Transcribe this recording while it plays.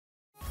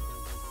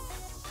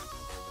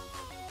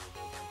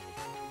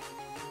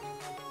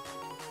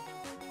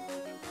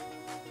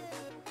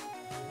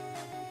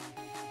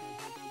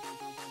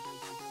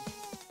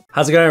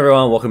How's it going,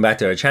 everyone? Welcome back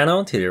to our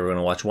channel. Today we're going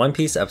to watch One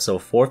Piece episode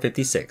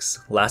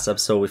 456. Last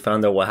episode we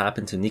found out what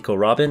happened to Nico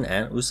Robin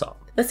and Usopp.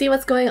 Let's see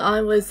what's going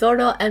on with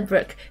ZORO and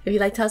BROOK. If you'd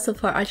like to help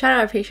support our channel,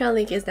 our Patreon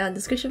link is down in the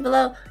description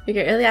below. You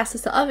get early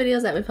access to all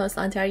videos that we post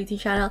onto our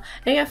YouTube channel,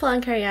 and you get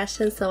full-on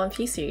reactions to the One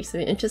Piece series. So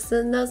if you're interested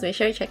in those, make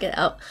sure you check it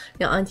out.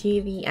 Now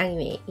onto the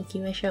anime,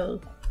 igme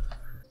show.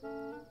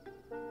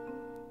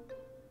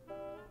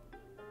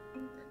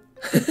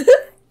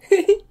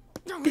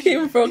 He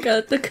broke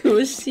out the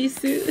Kushi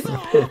suit.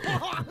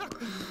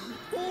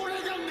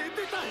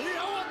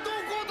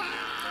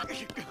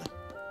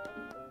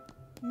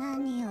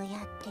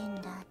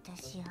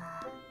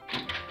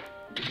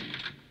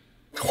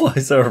 Why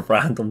is there a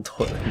random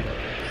toilet?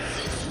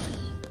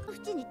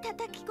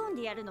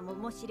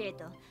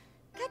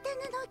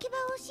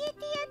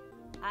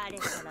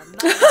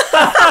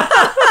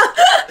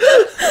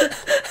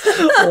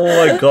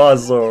 Oh my god,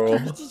 Zoro.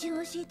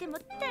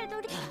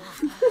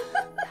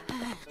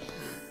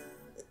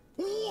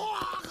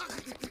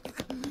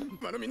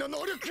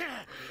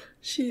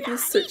 She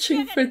was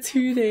searching for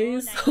 2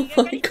 days. Oh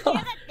my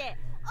god.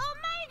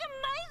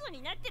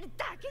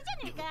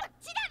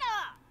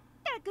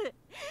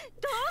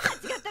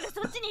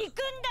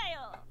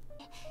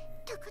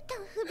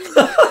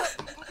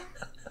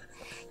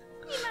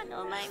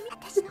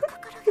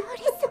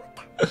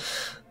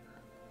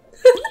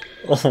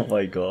 Oh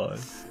my god.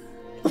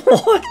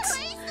 What?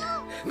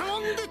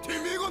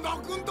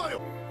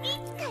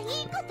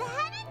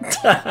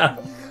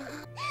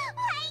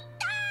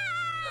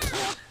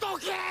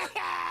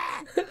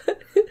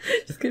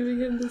 Just giving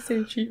him the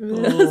same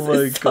treatment. Oh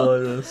my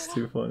god, that's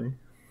too funny.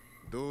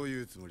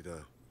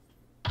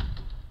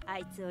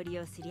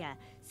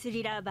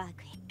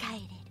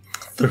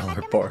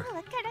 Thriller Park.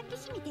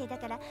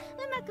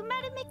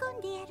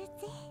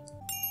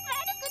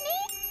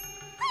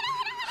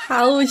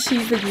 How would she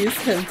even use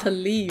him to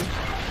leave?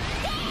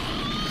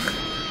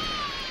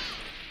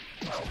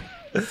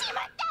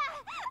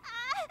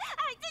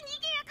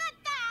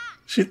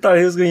 She thought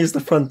he was gonna use the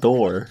front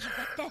door.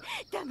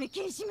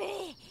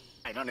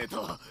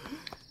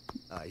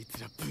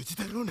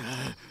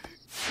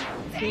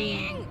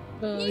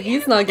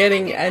 He's not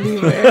getting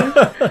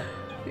anywhere.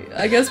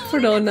 I guess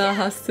Perona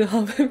has to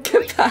help him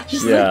get past.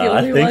 She's like the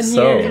only one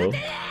here.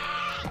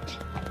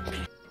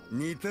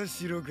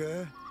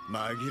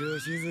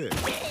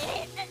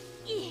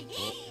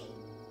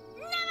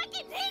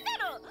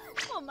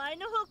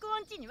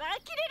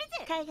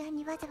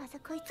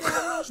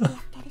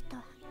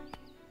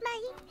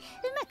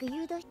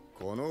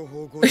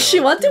 She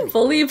wants to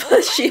bully,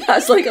 but she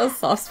has like a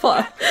soft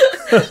spot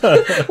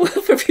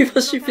for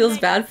people she feels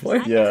bad for.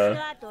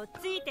 Yeah.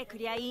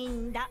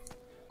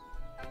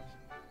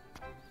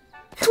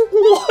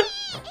 What?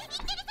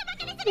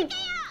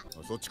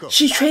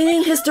 She's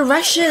training his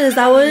direction, is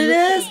that what it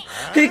is?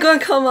 He's gonna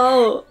come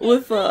out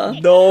with a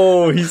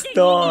No, he's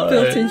not.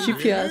 built-in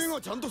GPS.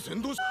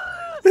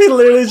 He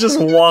literally just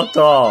walked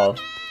off.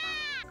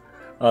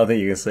 I don't think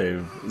you can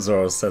save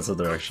Zoro's sense of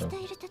direction.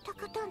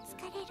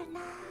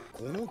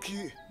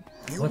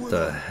 What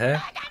the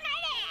heck?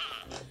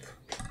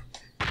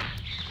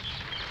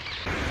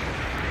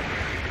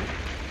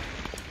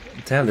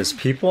 Damn, there's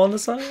people on the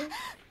side?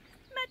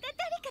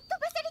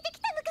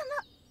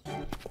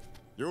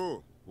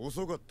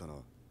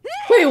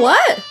 Wait,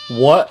 what?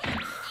 What?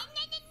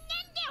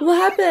 What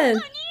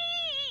happened?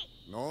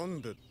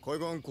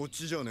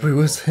 Wait,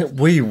 what's it?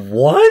 Wait,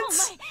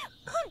 what?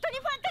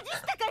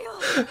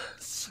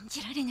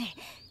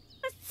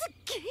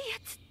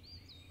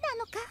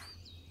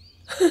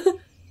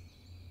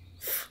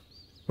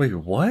 Wait,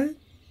 what?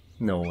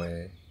 No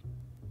way.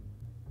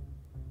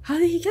 How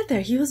did he get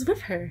there? He was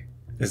with her.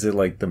 Is it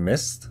like the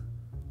mist?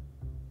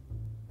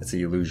 It's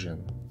the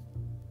illusion.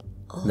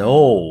 Oh.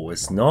 No,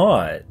 it's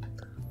not.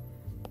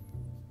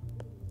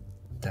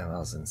 Damn, that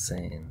was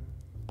insane.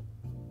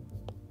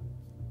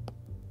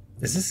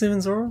 Is this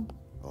even Zoro?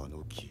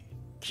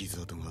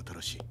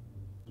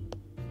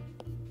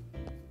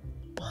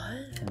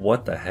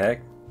 What the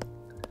heck?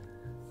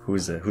 Who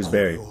is it? Who's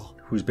Barry?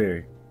 Who's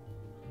Barry?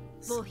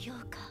 Oh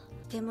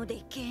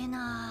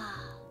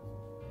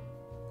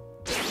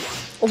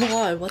my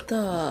god, what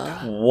the?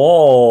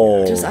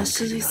 Whoa! There's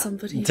actually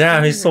somebody.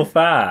 Damn, he's so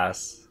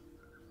fast.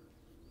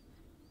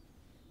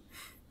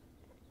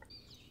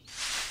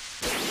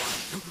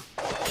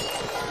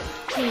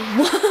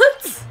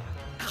 What?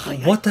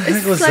 What the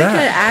heck was it's like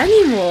that? an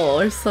animal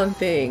or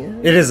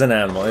something. It is an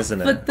animal, isn't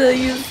it? But they're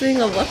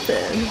using a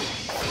weapon.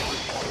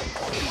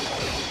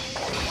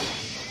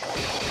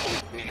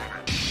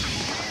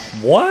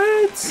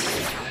 What?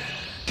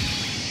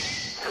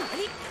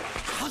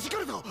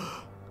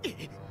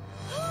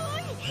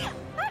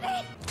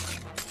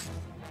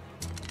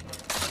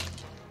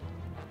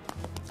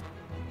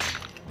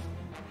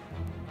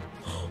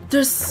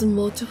 There's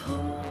multiple.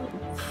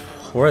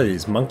 What are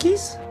these,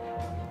 monkeys?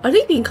 Are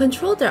they being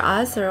controlled? Their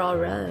eyes are all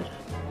red.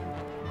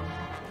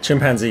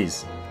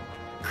 Chimpanzees.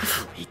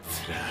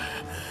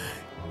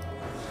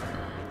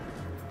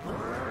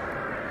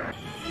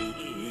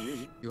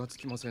 気がつ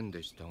きません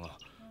でしたが、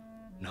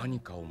何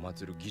かを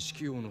祀る儀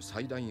式用の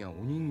祭壇やお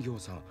人形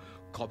さん、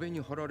壁に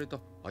貼られた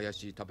怪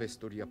しいタペス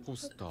トリーやポ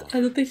スター、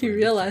 I don't think he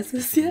realized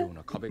this よ yet. う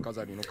な壁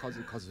飾りの数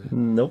々、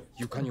 Nope.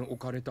 床に置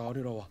かれたあ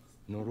れらは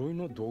呪い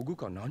の道具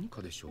か何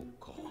かでしょう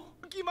か。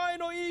気前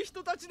のいい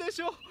人たちで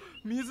しょ。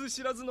見ず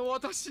知らずの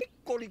私、ぺっ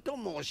こりと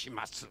申し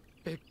ます。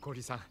ぺっこ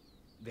りさん、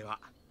では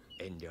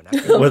遠慮なく。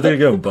 What, they're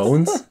getting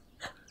bones?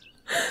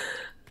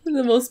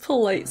 The most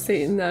polite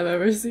Satan I've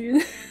ever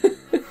seen.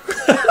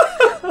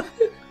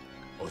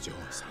 お嬢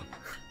さん、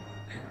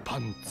パ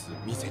ンツ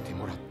見せて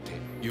もらっ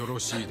てよろ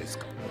しいです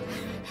か。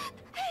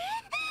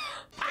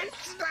パン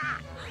ツだ。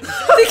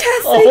 They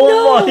can't say Oh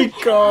no! my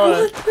god!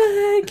 What the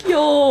heck,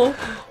 yo?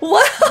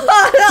 What?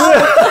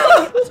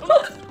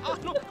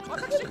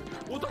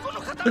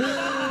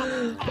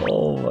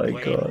 Oh my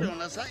god.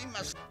 なさいま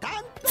す。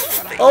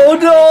 Oh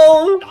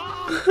no!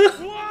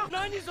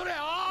 何それ。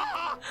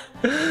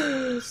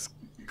す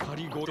っか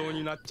りご同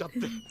になっちゃって、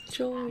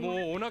 Joy.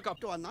 もうお腹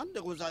とは何で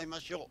ございま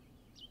しょ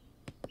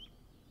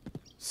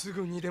す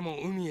ぐにでも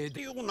海へう。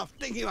出よような不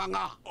手際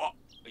が。あ、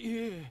い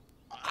え。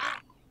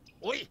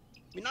おい、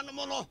皆の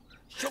者、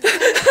食さ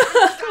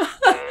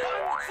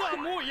あ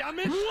もうや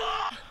め。 Wait,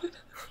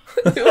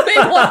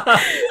 what?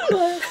 も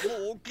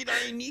うお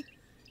嫌いに。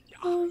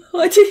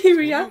 Why did he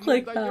react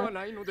like 問題では that?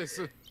 ないので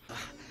す。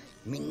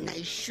みんな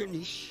一緒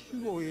に死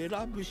を選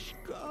ぶし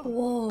か。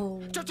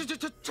 Whoa. ちょっと待っ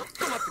て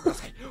くだ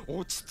さい。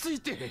落ち着い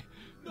て。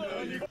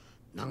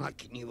長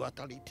きにわ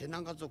たり手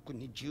長族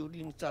に蹂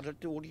躙され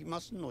ておりま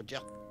すのじ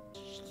ゃ。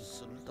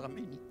するた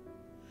めに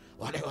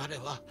我々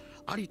は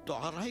ありと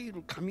あらゆ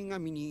る神々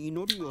に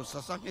祈りを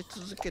捧げ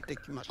続けて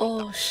きました。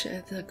 Oh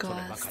shit, the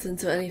gods didn't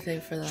do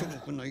anything for 諸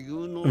that. 国の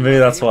有能 Maybe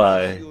that's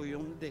why. を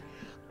呼んで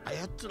あ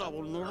やつら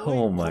を呪い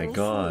Oh my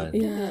god.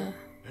 Yeah.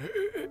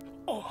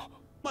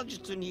 魔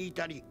術に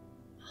至り、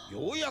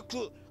ようや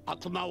く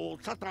悪魔王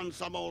サタン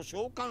様を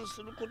召喚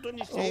すること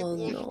に成功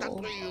した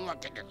というわ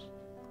けです。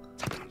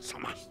サタン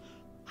様、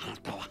あな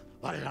たは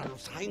我らの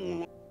最後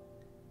の。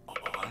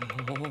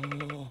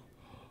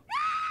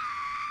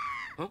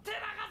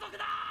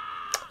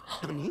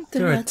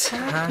 They're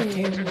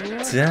attacking.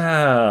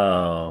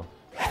 Damn.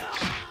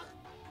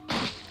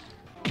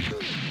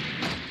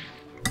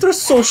 They're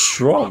so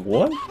strong.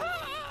 What?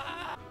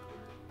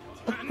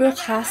 Brooke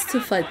has to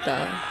fight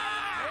them.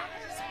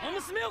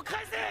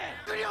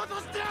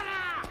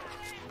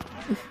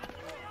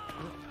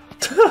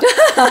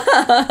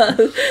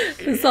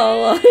 It's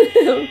all on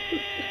him.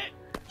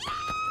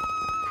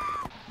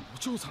 お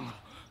嬢様。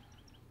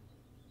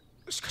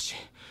しかし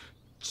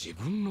自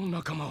分の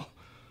仲間を、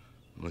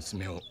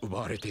娘を奪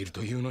われている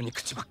というのに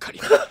口ばっかり。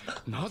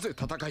なぜ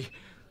戦い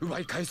奪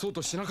い返そう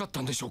としなかっ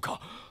たんでしょうか。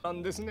な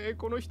んですね、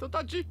この人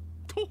たち。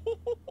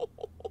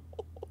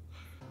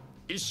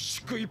一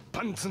宿一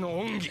パンツの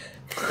恩義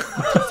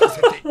さ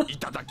せてい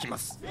ただきま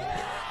す。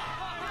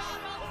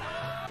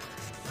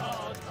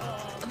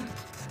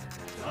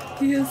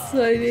 He is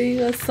citing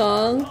a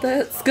song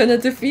that's gonna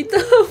defeat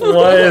them.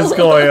 What is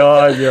going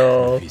on,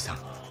 yo? ルイさん、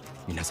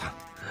皆さん、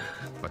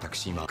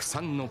私今たくさ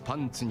んのパ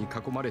ンツに囲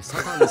まれ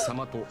サタン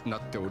様とな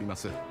っておりま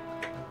す。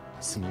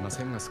すみま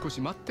せんが少し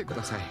待ってく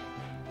ださい。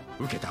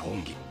受けた恩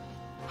義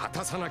果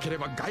たさなけれ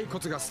ば骸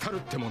骨が廃るっ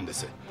てもんで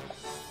す。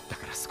だ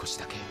から少し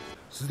だけ。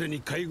すでに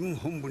海軍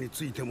本部に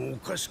ついてもお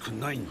かしく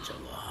ないんじゃ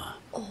が。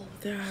 Oh,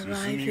 they're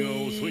進みが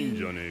遅いん arriving.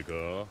 じゃねえ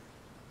か。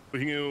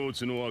ひげを打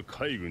つのは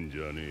海軍じ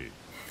ゃねえ。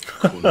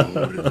この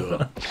俺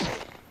だ。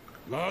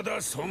ま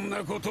だそん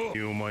なこと。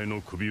お前の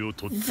首を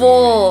取って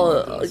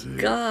Whoa,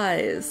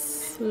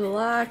 guys,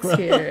 relax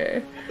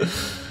here.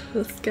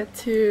 Let's get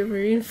to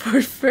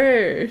Marineford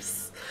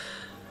first.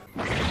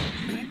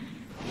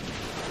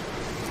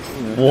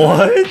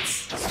 What?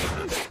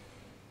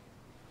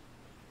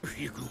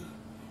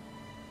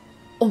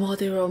 Oh wow,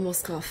 they were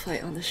almost gonna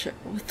fight on the ship.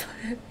 What the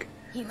heck?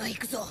 今行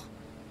くぞ。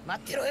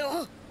待ってろ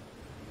よ。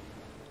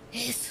エ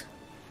ース。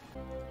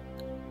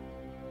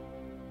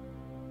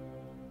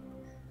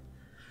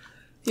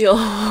 Yo,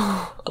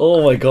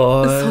 Oh my so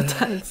god.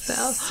 tense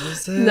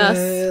now.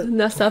 Is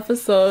Next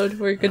episode,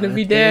 we're gonna I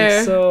be think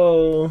there.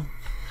 So.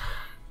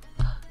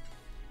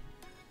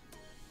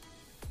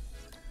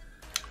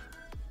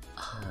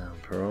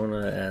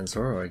 Perona and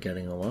Zoro are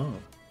getting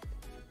along.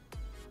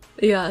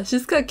 Yeah,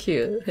 she's got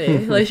cute.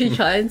 Hey, like she's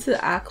trying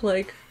to act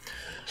like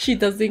she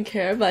doesn't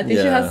care, but I think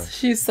Yeah.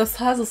 she just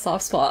has a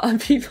soft spot on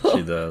people.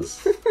 She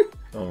does.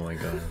 Oh my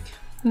god.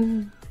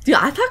 Dude,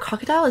 I thought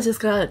Crocodile was just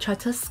gonna try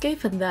to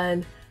escape and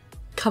then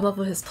come up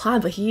with his plan,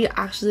 but he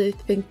actually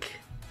think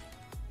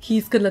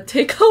he's gonna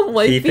take out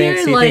Whitebeard. He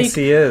thinks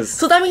he is.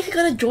 So that means he's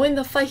gonna join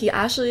the fight. He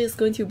actually is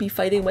going to be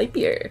fighting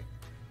Whitebeard,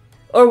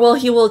 or well,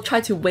 he will try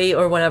to wait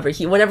or whatever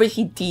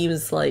he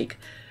deems like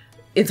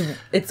it's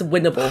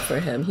winnable for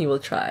him. He will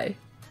try.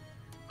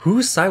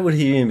 Whose side would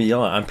he even be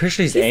on? I'm pretty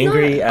sure he's He's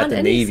angry not at on the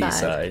any Navy side.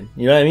 side.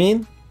 You know what I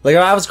mean? Like,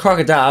 if I was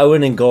Crocodile, I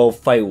wouldn't go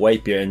fight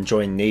Whitebeard and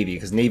join Navy,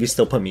 because Navy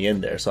still put me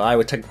in there, so I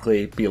would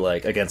technically be,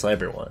 like, against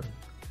everyone.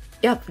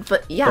 Yeah,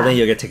 but But then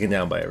you'll get taken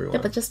down by everyone.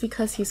 Yeah, but just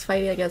because he's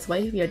fighting against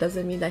Whitebeard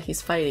doesn't mean that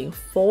he's fighting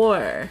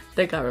for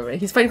the government.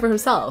 He's fighting for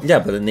himself. Yeah,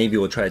 but the Navy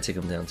will try to take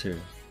him down too.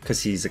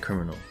 Because he's a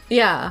criminal.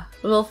 Yeah,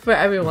 well, for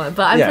everyone.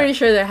 But I'm pretty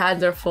sure their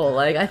hands are full.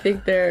 Like, I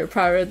think they're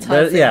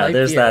prioritizing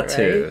there's that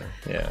too.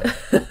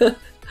 Yeah.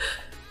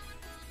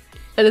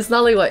 And it's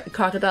not like what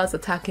Crocodile's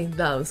attacking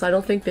them, so I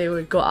don't think they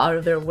would go out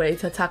of their way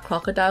to attack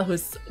Crocodile,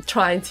 who's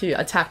trying to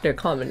attack their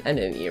common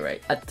enemy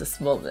right at this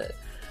moment.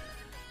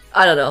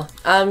 I don't know.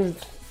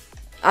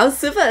 I'm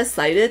super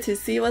excited to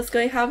see what's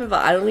going to happen,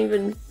 but I don't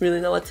even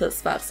really know what to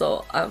expect,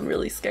 so I'm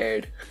really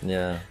scared.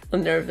 Yeah.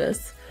 I'm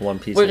nervous. One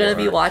Piece. We're gonna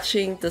be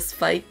watching this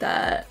fight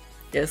that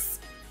is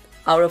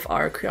out of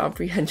our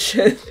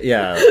comprehension.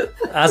 Yeah.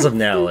 As of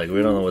now, like,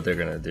 we don't know what they're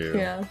gonna do.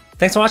 Yeah.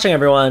 Thanks for watching,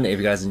 everyone. If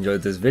you guys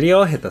enjoyed this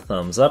video, hit the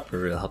thumbs up. It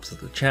really helps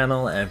with the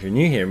channel. And if you're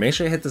new here, make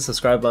sure you hit the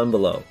subscribe button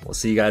below. We'll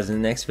see you guys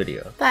in the next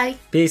video. Bye.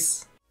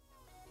 Peace.